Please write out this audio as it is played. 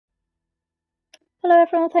Hello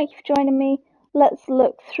everyone, thank you for joining me. Let's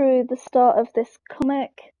look through the start of this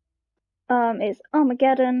comic. It's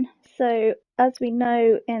Armageddon. So as we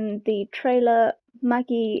know in the trailer,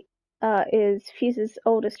 Maggie is Fuse's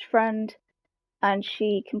oldest friend, and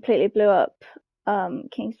she completely blew up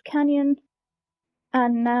King's Canyon,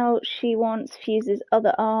 and now she wants Fuse's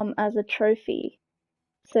other arm as a trophy.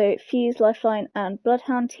 So Fuse, Lifeline, and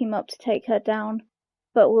Bloodhound team up to take her down,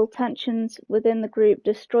 but will tensions within the group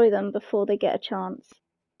destroy them before they get a chance?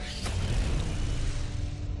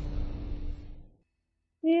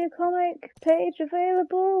 New comic page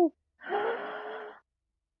available!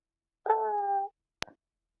 Ah.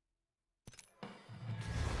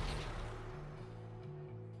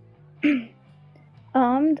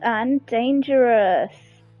 Armed and dangerous.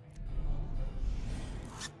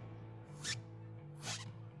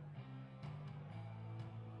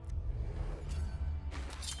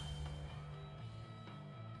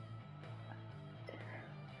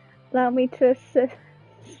 Allow me to assist.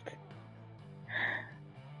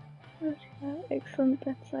 Excellent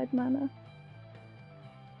bedside manner.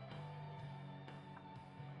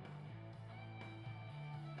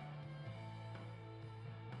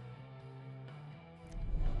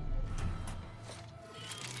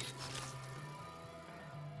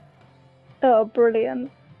 Oh,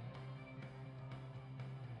 brilliant.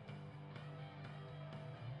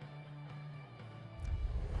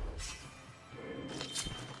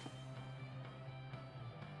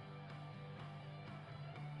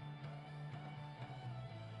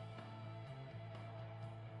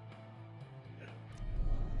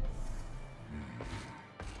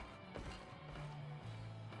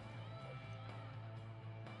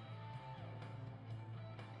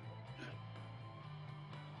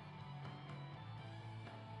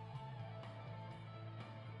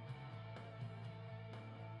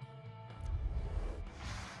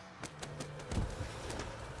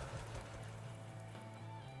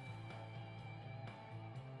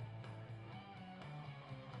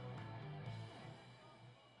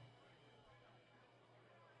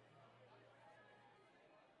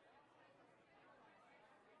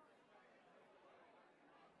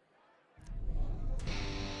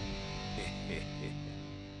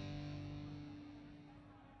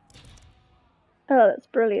 Oh, that's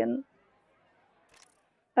brilliant.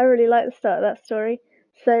 I really like the start of that story.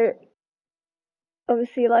 So,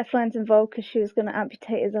 obviously Lifeline's involved because she was going to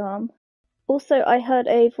amputate his arm. Also, I heard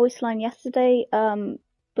a voice line yesterday.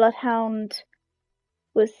 Bloodhound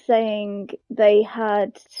was saying they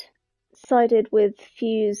had sided with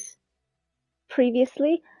Fuse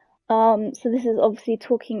previously. So this is obviously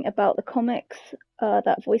talking about the comics,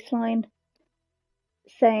 that voice line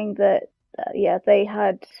saying that, yeah, they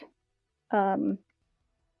had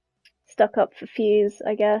stuck up for Fuse,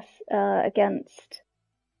 I guess, against,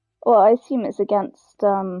 well, I assume it's against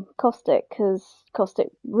Caustic, because Caustic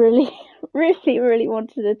really, really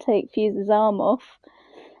wanted to take Fuse's arm off.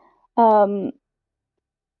 But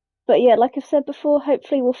yeah, like I've said before,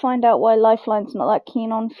 hopefully we'll find out why Lifeline's not that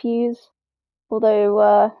keen on Fuse.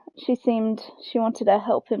 Although she wanted to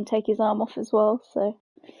help him take his arm off as well, so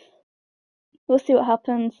we'll see what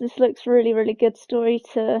happens. This looks really good story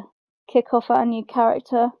to kick off our new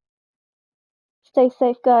character. Stay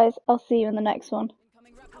safe, guys. I'll see you in the next one.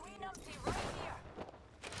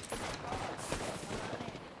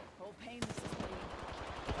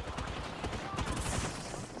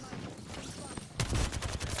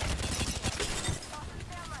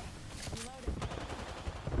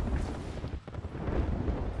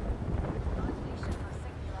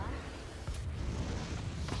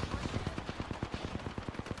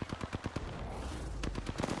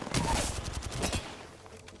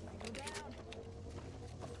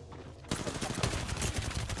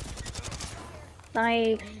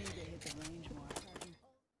 Nice.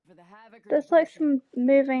 There's like some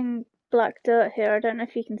moving black dirt here. I don't know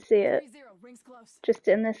if you can see it. Just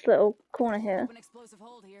in this little corner here.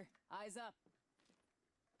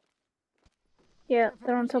 Yeah,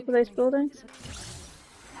 they're on top of those buildings.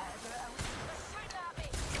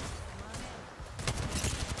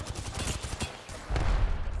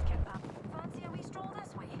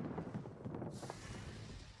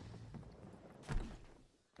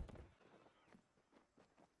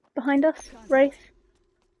 Behind us, Wraith.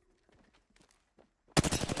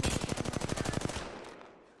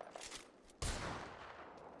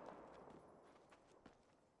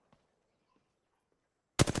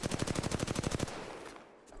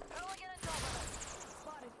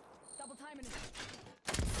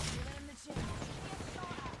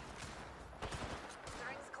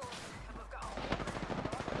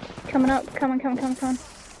 Coming up, come on.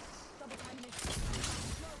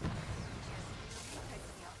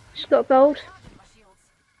 Got gold.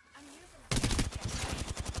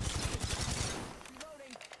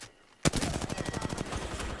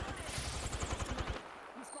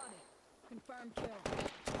 Confirmed kill.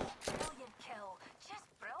 Brilliant kill. Just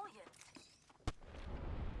brilliant.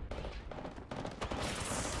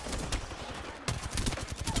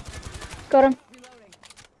 Got him. Reloading.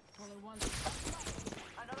 Only one.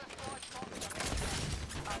 Another squad talking.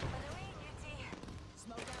 Up and away, beauty.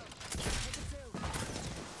 Smoke out. Take it two.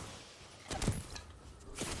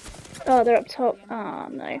 Oh, they're up top. Oh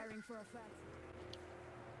no. Firing for effect.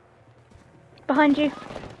 Behind you.